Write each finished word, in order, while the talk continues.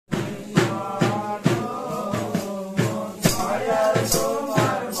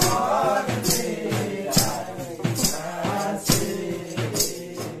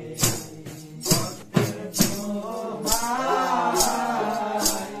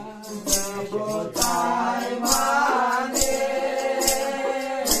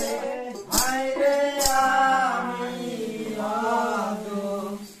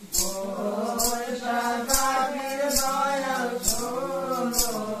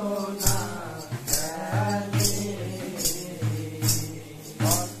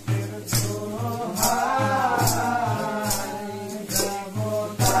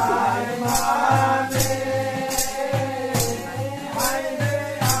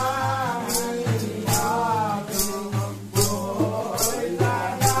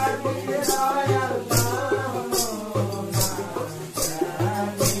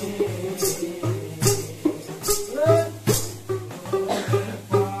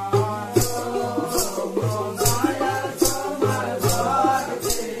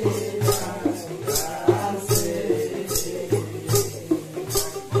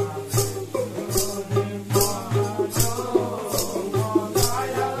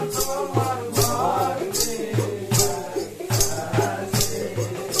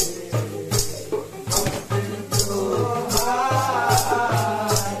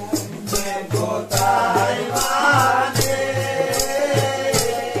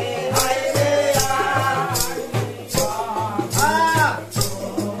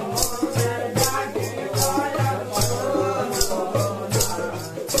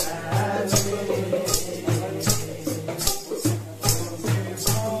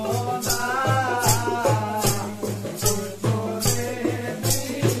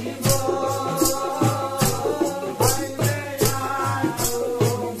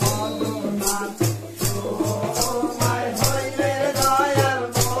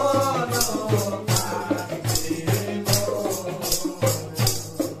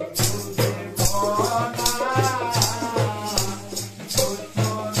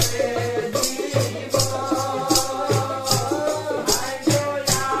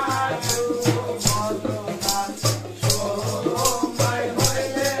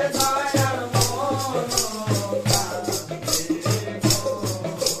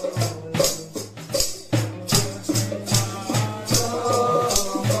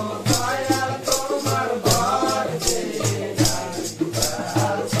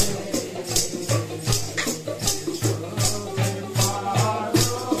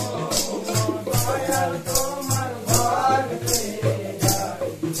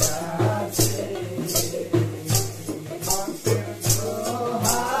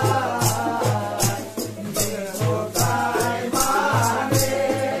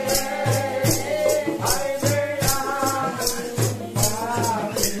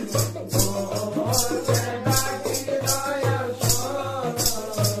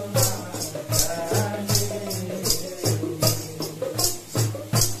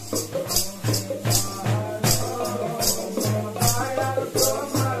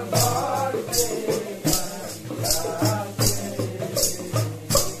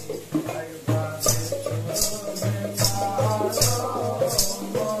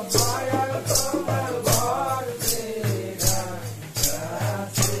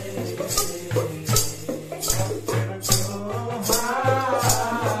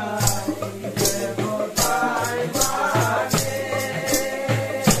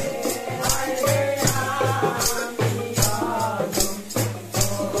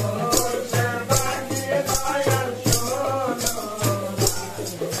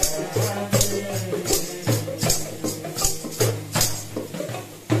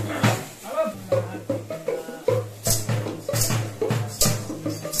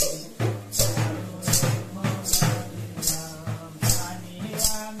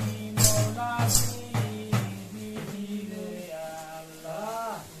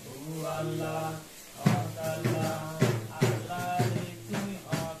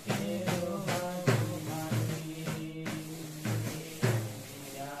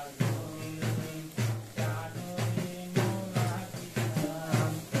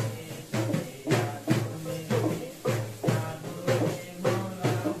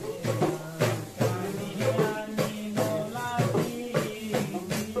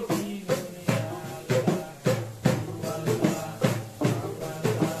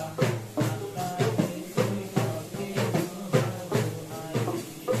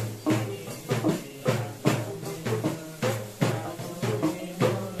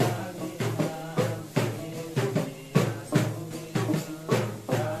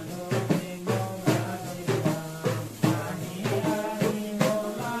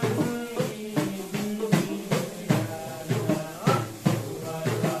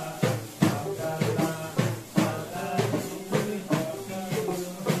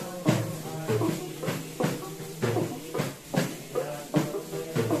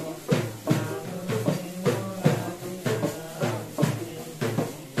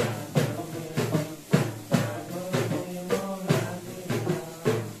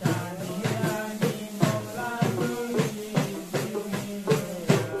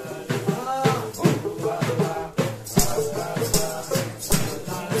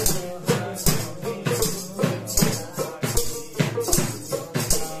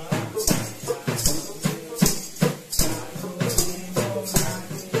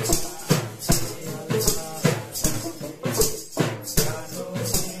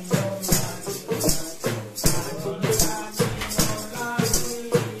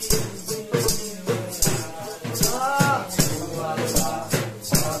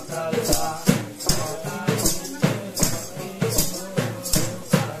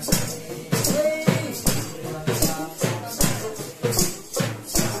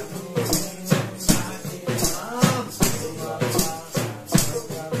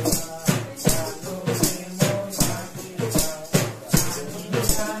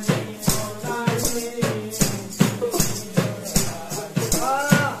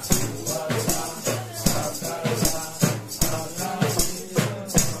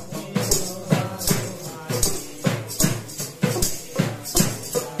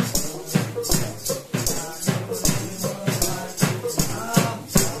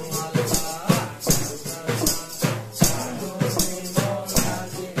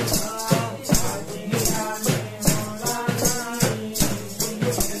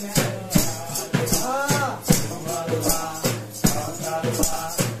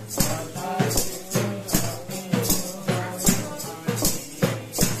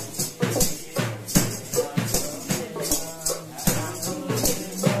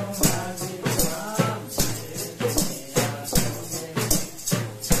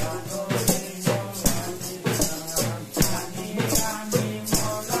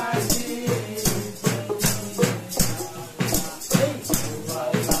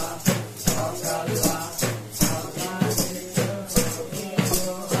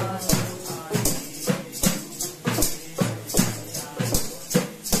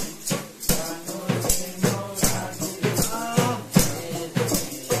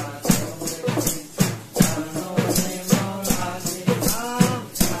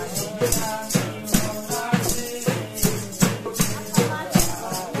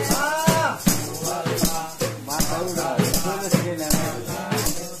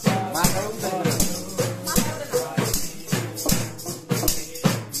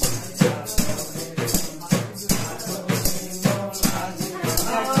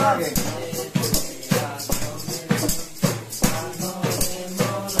आगे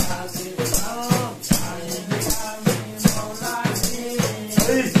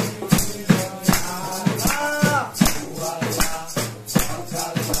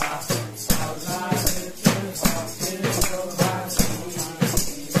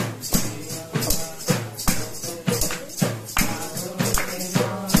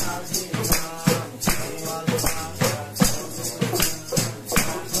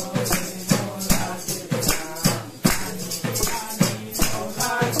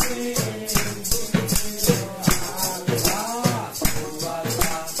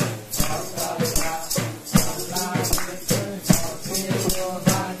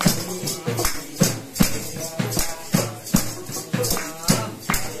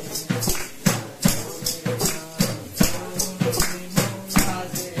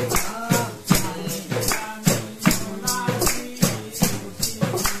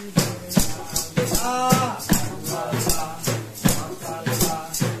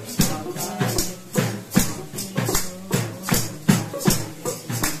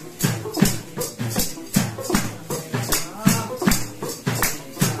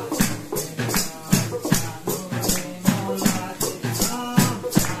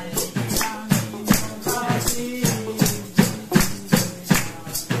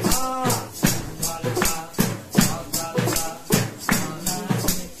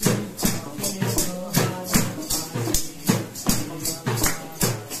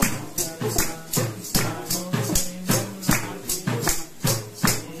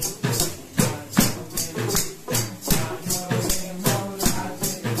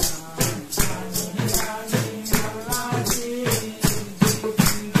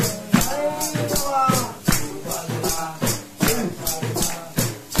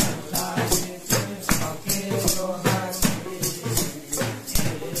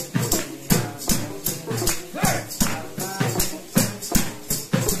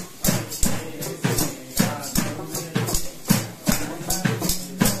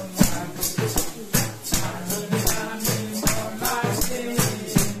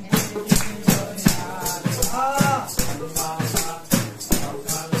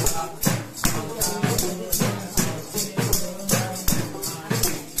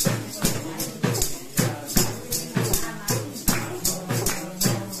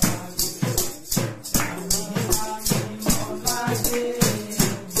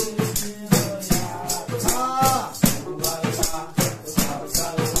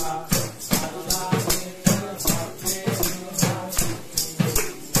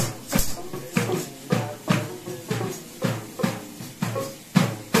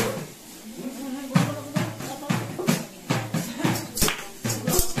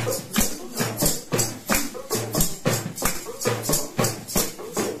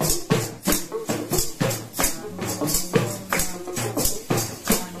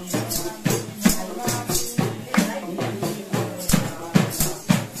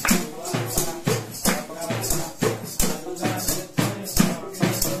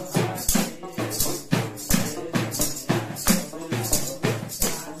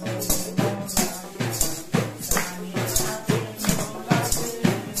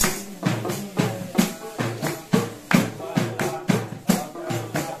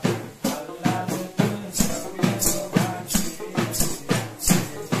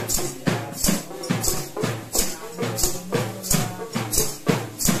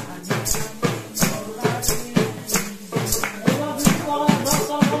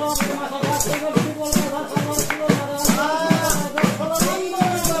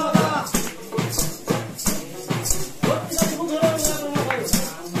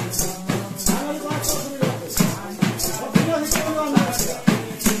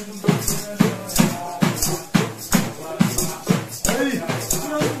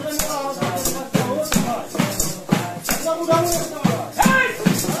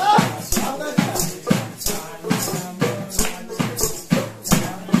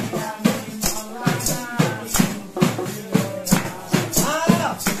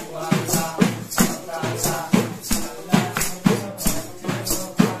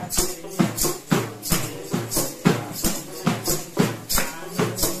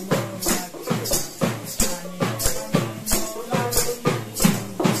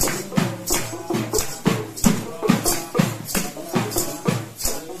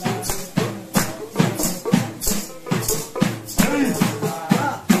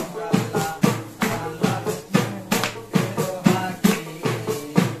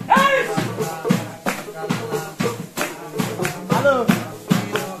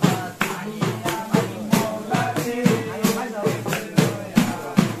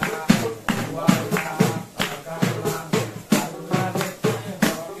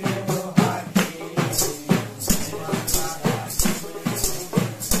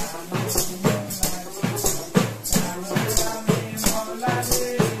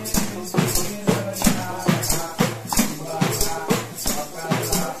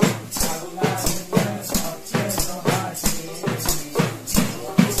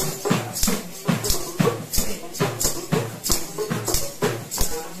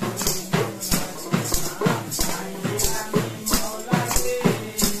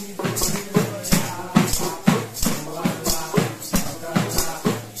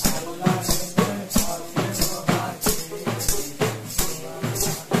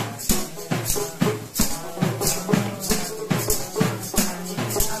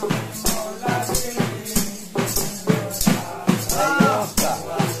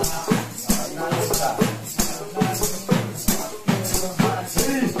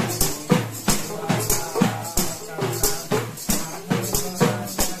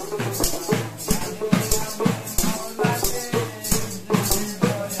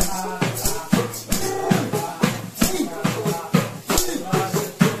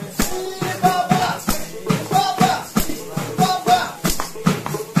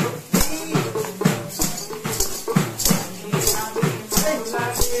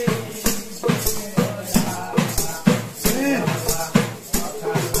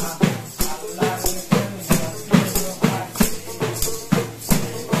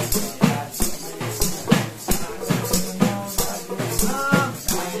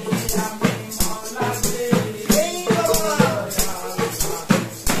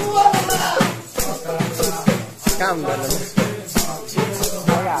নাম বলো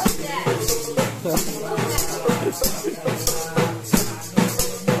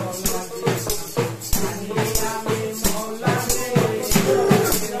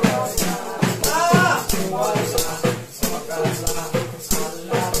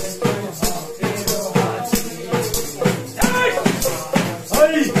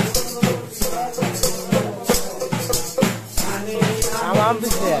I'm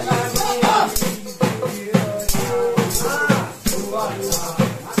there.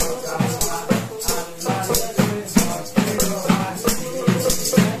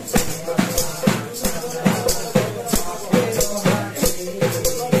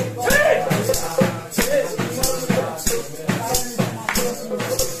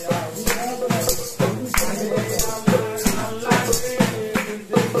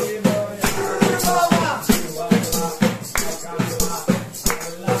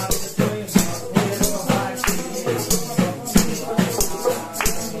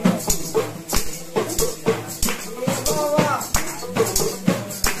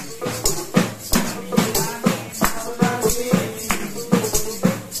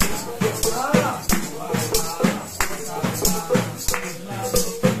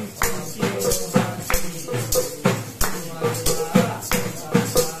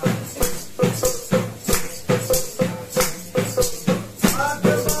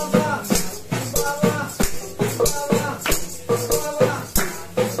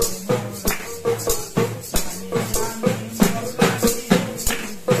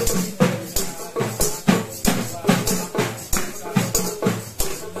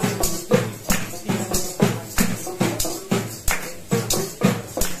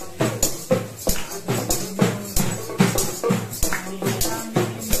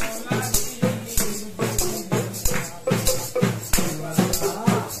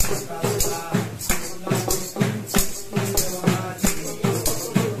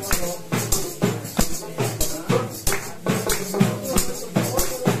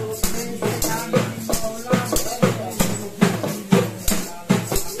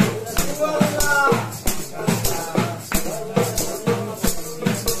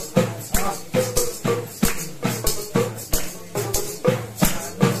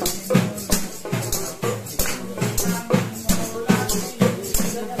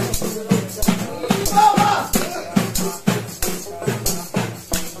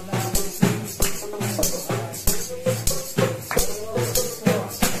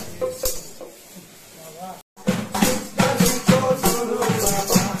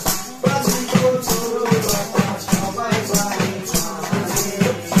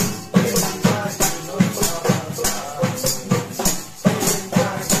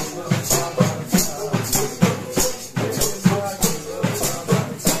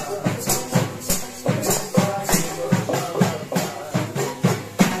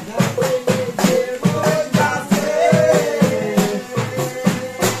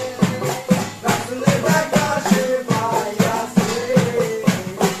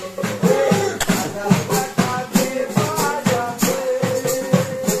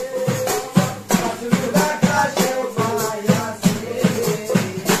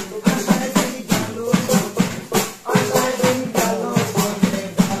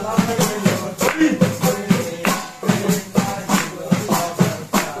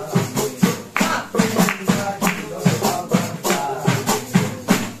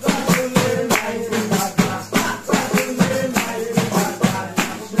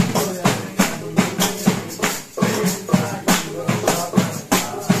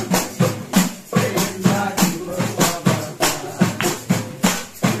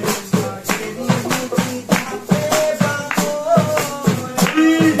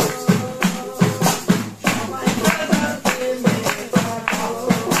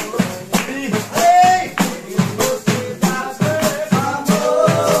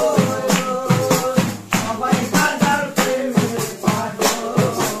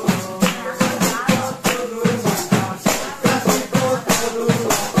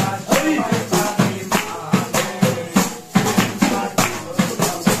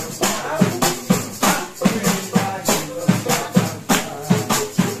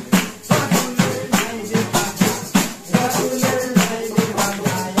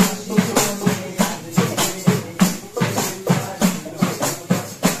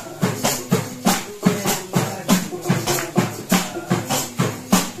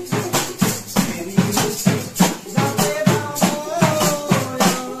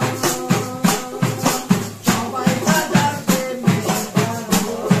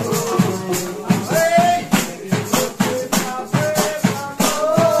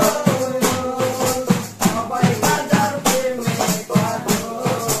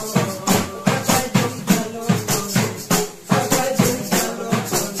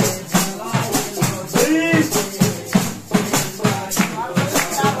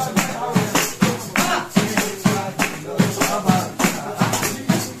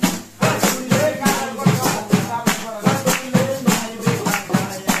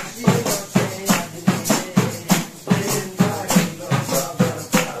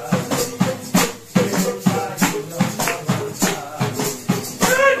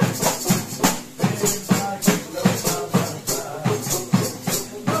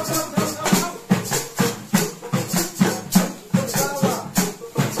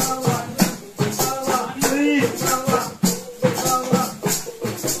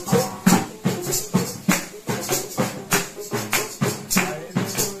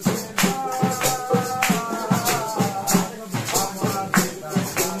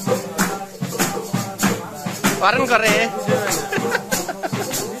 फॉरेन कर रहे हैं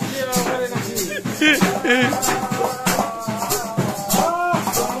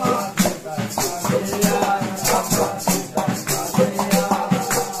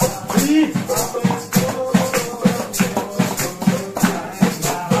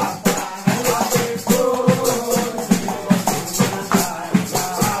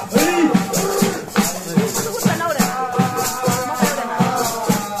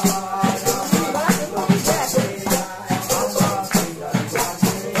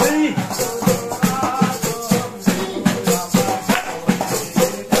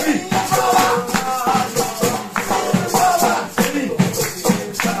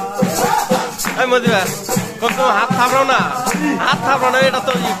मधुआ कम हाथ थाप्राउन एउटा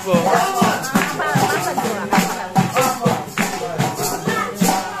त युगको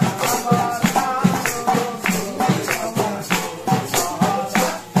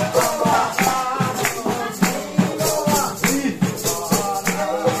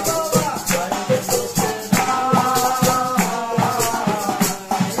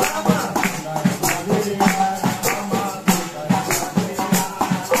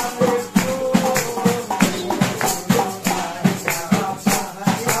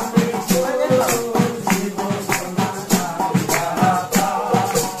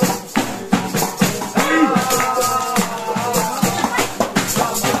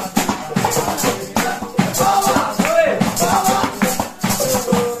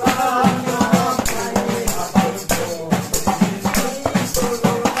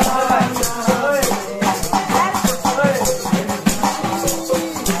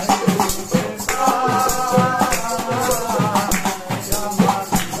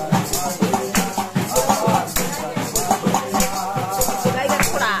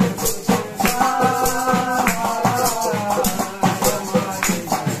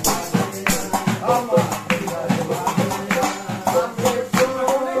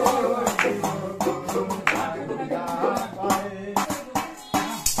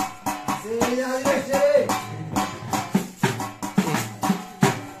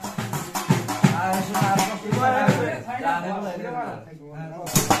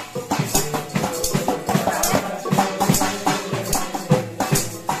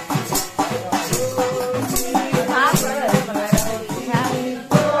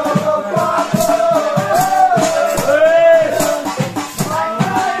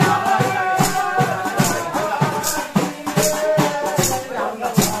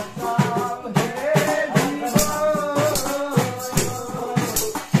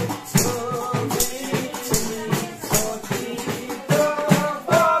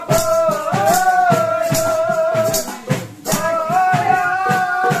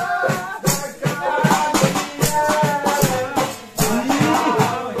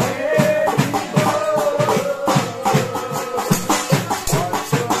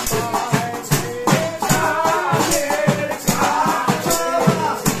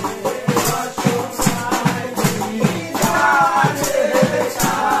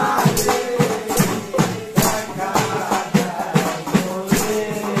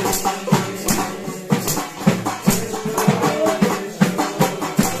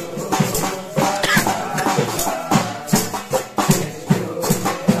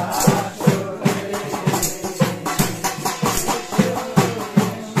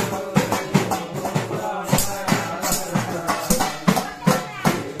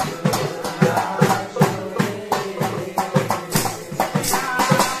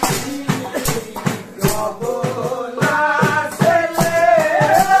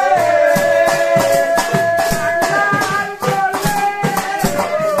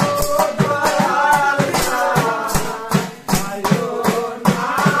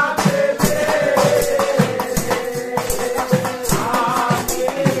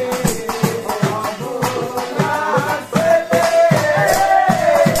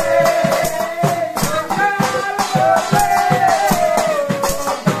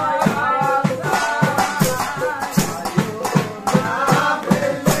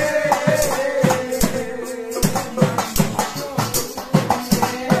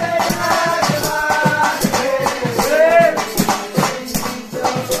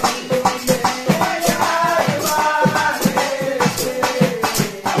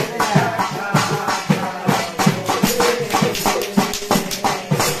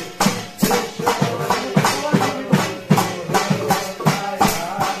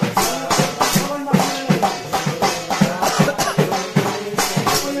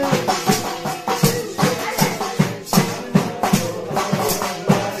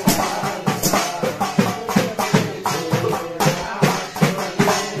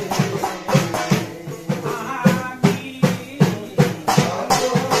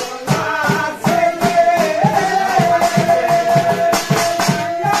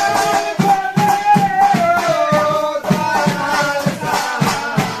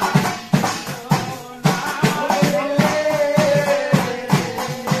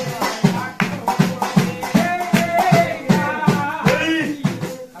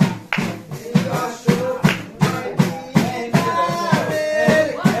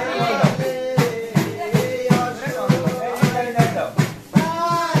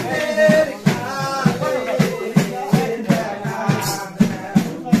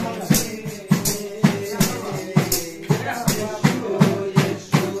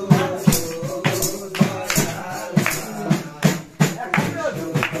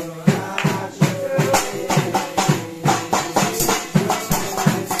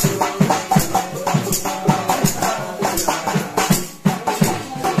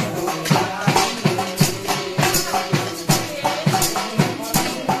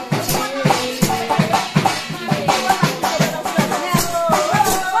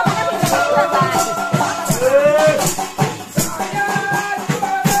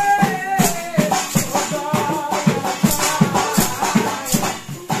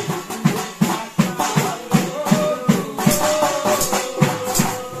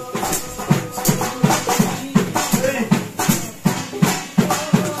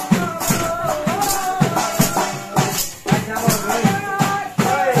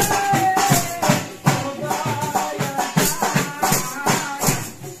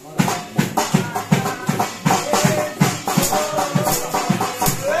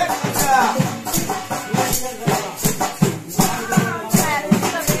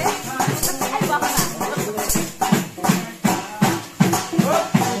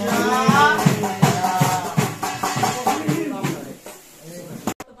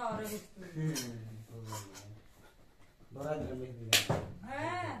ধরা দিলে মেহেদি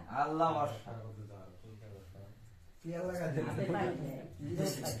হ্যাঁ আল্লাহ মাশা কি আল্লাহ কাছে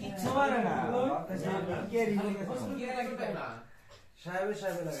কিছু মানে না কে লাগবে না সাহেব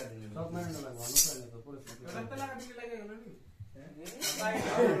লাগা দিলেন সব মানে না লাগবে অন্য করে তো পরিস্থিতি রাতে লাগা দিলে লাগে গেল নি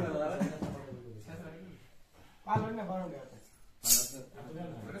পালন না বারো গেছে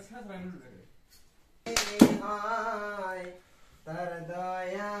হায় তার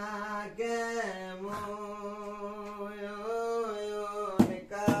দয়া কে মোয়ন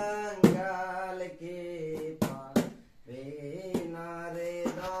কাঙ্গাল কে পাবে না রে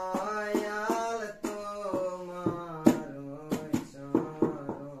দয়াল তোমার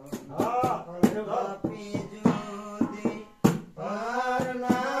চরণ আপনি যদি পার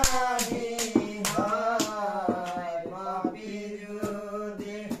নাহি হয় পাপি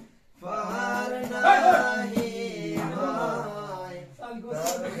যদি পার নাহি হয় তব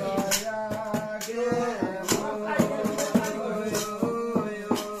দয়া কে মোয়ন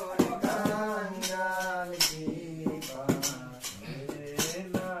কাঙ্গাল কি পাবে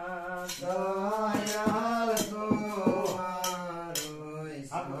না দয়াল তোমার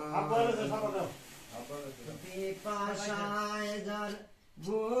পিপাসায় যার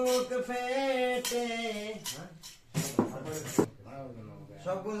বুক ফেটে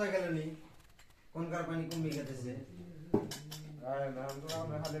সব বোঝা গেল নি কোনকার পানি কমে গেছে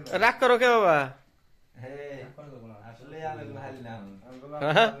রাগ করো কে বাবা আসলে আমি হালি না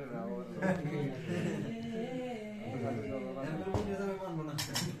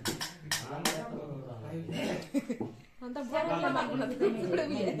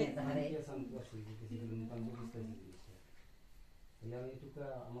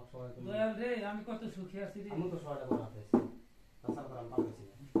আমি কত সুখী আছি রে আমি তো সহায়তা করা পেয়েছি তাছাড়া আমি পাচ্ছি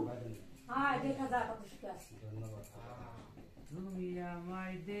হ্যাঁ দেখা যায় কত সুখী আছি ধন্যবাদ তুমি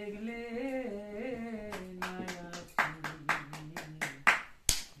আমায় দেখলে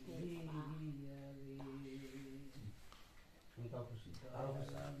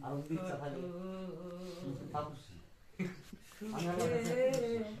আরো ইচ্ছা থাকে খুশি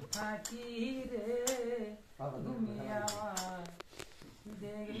থাকি রে তুমি আমায়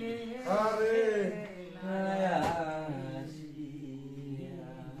দেখলে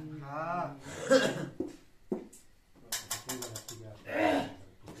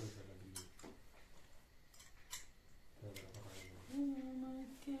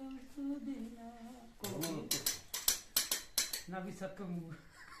না বিশ্বাস করবো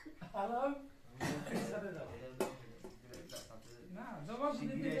না জবাব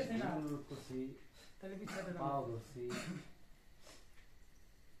দিতে না তাহলে বিশ্বাস পাও করছি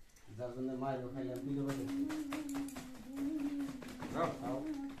যার জন্য মায়ের খাইলাম দিলে বলে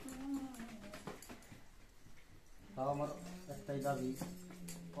তাও আমার একটাই দাবি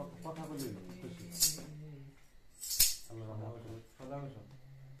কথা বলি খুশি আল্লাহ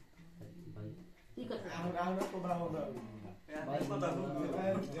ভাই ঠিক আছে আমরা কথা বলবো ভাই কথা বলবো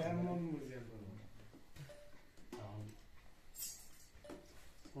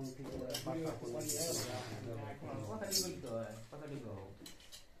কোন থেকে ভাষা কথা বলতে হয় কথা বলতে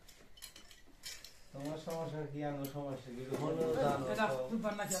তোমার সমস্যা কি আমার সমস্যা কি বলো জানো এটা খুব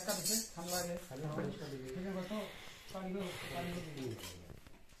বান্না কি আকা দিতে ঠান্ডা লাগে খালি সমস্যা দিবে ঠিক আছে তো পানি গো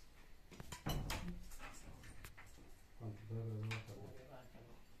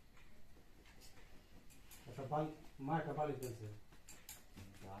আচ্ছা পাল মাটা পালি দিয়েছে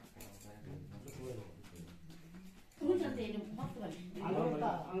তুমি জানতে এটা মস্ত বাড়ি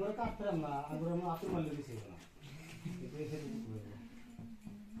আঙ্গুর কাটতাম না আঙ্গুর আমি আপনি মারলে দিছি না কিন্তু এখানে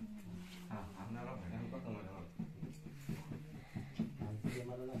আপনারা ভাই কত মানে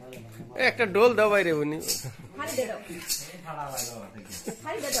একটা ডোল দাও বাইরে উনি খালি দে দাও ছাড়া লাগা থেকে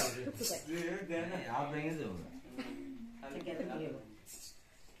খালি দে দাও টুকটুক দেন আপ ভেঙে যাবে খালি কে দিও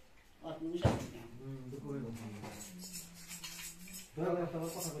আর তুমি যাও দুপুরে দয়া করে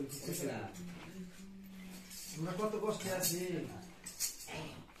কথা বলি আমরা কত কষ্টে আছি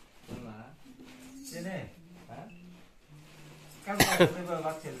না চেনে হ্যাঁ কাল রাতে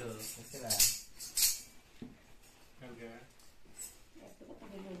বাবা ছিল বুঝলা কালকে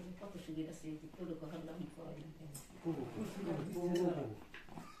কত সুখী আছি তোর কথা আমি কই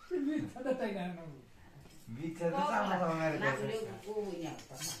মিথ্যাটা তাই না বিচ্ছা তো সামনে সামনে না বলে কই না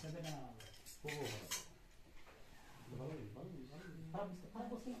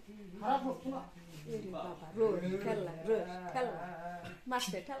খারাপ হচ্ছে না বাবা রোজ খেলা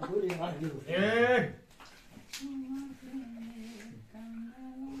মাস্টার খেলা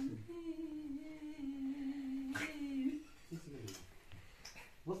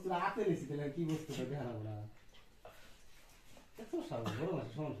বস্তুটা হাতে নিয়েছি তাহলে কি বস্তুটা দেখানো না এত সাল বড় মাছ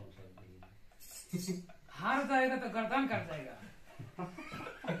সমস্যা हार जाएगा तो गर्दन कट जाएगा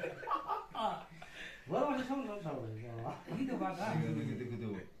বড় মানুষ সব সব यही तो बात है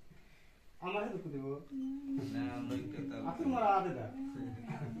আমার দুঃখ দেব না আমরা একটু আপনি মারা আদে দা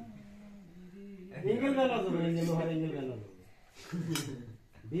এঙ্গেল গান আছে এঙ্গেল লোহার এঙ্গেল গান আছে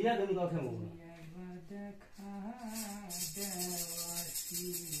বিয়া দেব তো খেমু না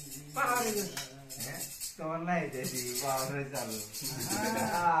তোমার নাই দেখি বাবরে চালু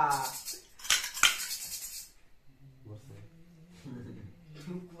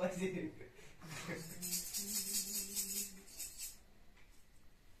বসে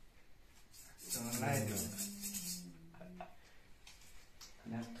তোমার নাই তো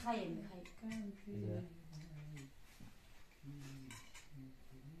খাই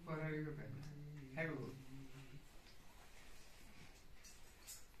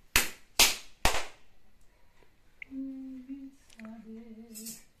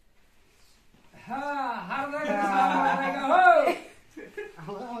हाँ हार जाएगा तो सामने मारेगा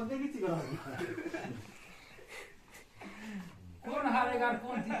हो আমার দেখেছি করা कौन हारेगा और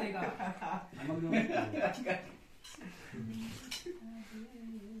कौन जीतेगा আমাকে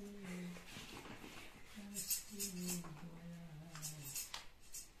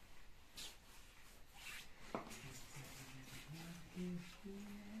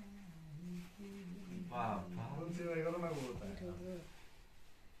বাবা বলছি ভাই গেল না বলতে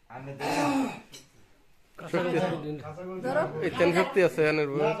আমি শক্তি আছে কাঁচা গোল ধরো এতেন শক্তি আছে আনের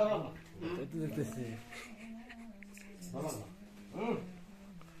না বউ ধরো না দেখতেছি ধরো না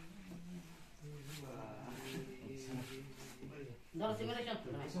ধরো সিমেন্টের সব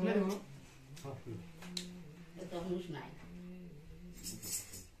না শুনে দেবো এটা হুঁশ নাই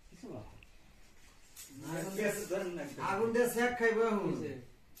কিছু না আগুন দিয়ে শেক খাইবে হুন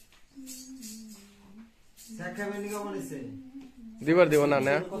শেক খাইবে নিগা বলিছে দিবার দিব না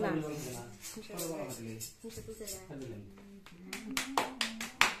না কথা বলতে না মুছে তুলতে যায়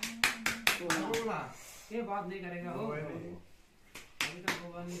ये बात नहीं करेगा हो মোবাইল নেই अभी तो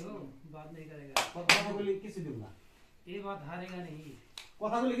होगा नहीं हो बात नहीं करेगा কথা বলি কিছু দিব না ये बात हारेगा नहीं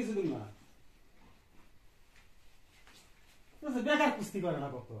কথা বলি কিছু দিব না তো বেকার কুস্তি করে না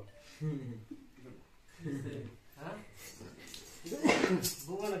কত हाँ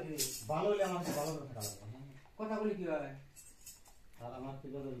বুবা নাকি ভালো হলে আমার ভালো করে থাকা লাগবে কথা বলি কি হয় আর আমার কি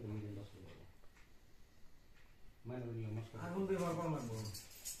কথা বলতে মিলিয়ন 10 টাকা মানে বলি নমস্কার আগুন ব্যবহার করা লাগবে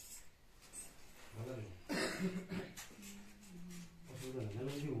ভালো লাগে অসুবিধা নেই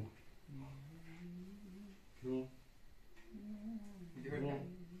হ্যালো ইউ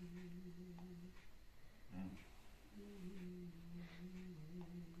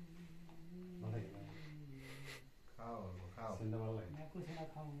খাও খাও সেন্ডা ভালো লাগে मैं कुछ ना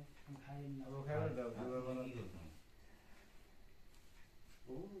खाऊं हम खाए ना ও খাবে দাও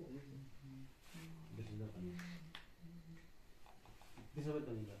ও বেশি দাও বেশি হবে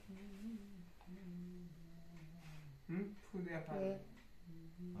তো নিবা फूल या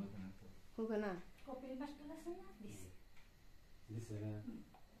হবে না কপি মাস্টার আছে না দিস দিছে না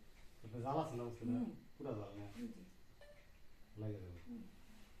তো জ্বালা আছে না বুঝতে না পুরা জ্বালা না লাগে দেবো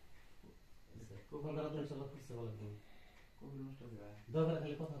কোন দ্বারা তো ইনশাআল্লাহ করতে বলে তো কবি নষ্ট হয়ে যায় দরকার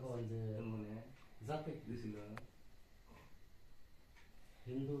খালি কথা কয় যে মনে জাতে দিছিল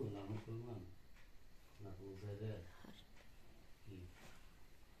হিন্দু না মুসলমান না বুঝাইলে কি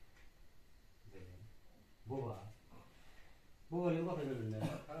বোবা বোবা লে কথা বলেন না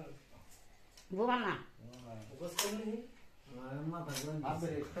বোবা না বস করলি মাথা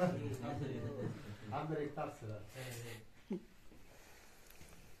ঘুরে আবের এক তার ছিল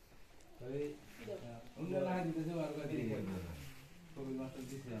ওই অন্য লাগা দিতেছে বার করে দিয়ে কবি মাস্টার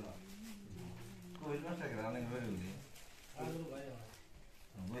দিছে না কবি মাস্টার করে অনেক ভালো হইছে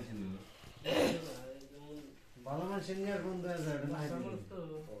বসে দিল ভালো মানুষের নিয়ে বন্ধ হয়ে যায় না समझ तो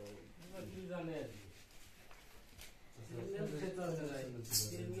की जाने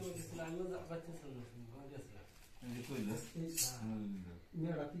যে কইলো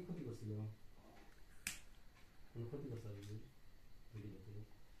মেয়েরা কি ক্ষতি করছিল কোন ক্ষতি করছে তাহলে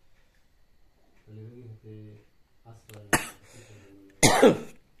রোগী হতে আশ্রয়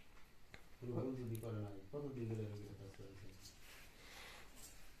যদি করে নাই কতদিন ধরে রোগী হতে আশ্রয় আছে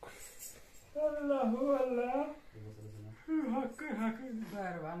अल्लाह अल्लाह এবছর আছে না हक हक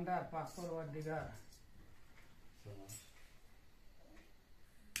बार भंडार पाक परवरदिगार সমাজ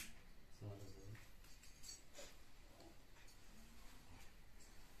সমাজ আছে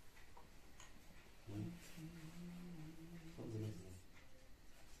সব জিনিস নেই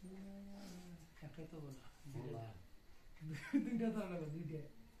একটাই তো বলা বলা দুইটা তো লাগবে দুইটা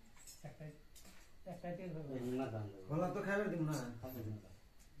একটাই তেল হবে না দান দেবো গলা তো খাইবে দিম না খাবে না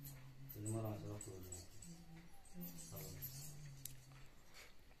তুমি মারা আছে রক্ত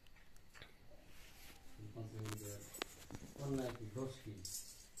সামনে কি দোষ কি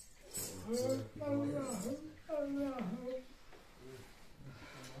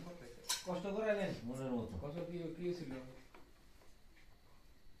কষ্ট করাইলেন মনের মতো কত কি কি ছিল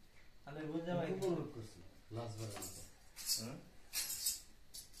আরে বুঝা ভাই কোন রূপ করছি লাস্ট বার মতো হ্যাঁ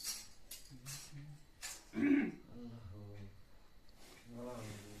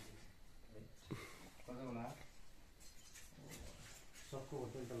सबको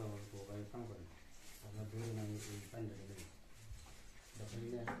होटल चला को भाई काम करें अपना दूर ना ये पानी लगे दफली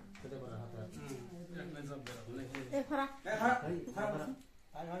ने कदे पर हाथ এ খরা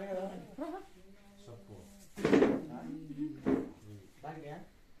আর মানে গেল सबको বাকি গয়া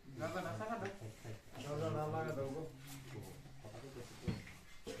দাদা না লাগা দাও গো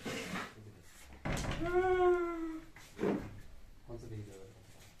कौन सा देखिए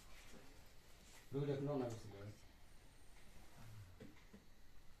रुक देखना ना कुछ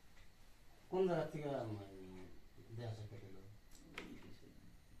কোন জায়গা থেকে দেয়া সকে দিল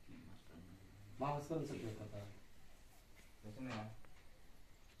মাফ করুন সত্যি কথা বুঝছেন না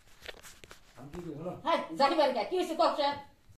আমি কি হলো হাই জানি বাড়ি কি হইছে কক্সে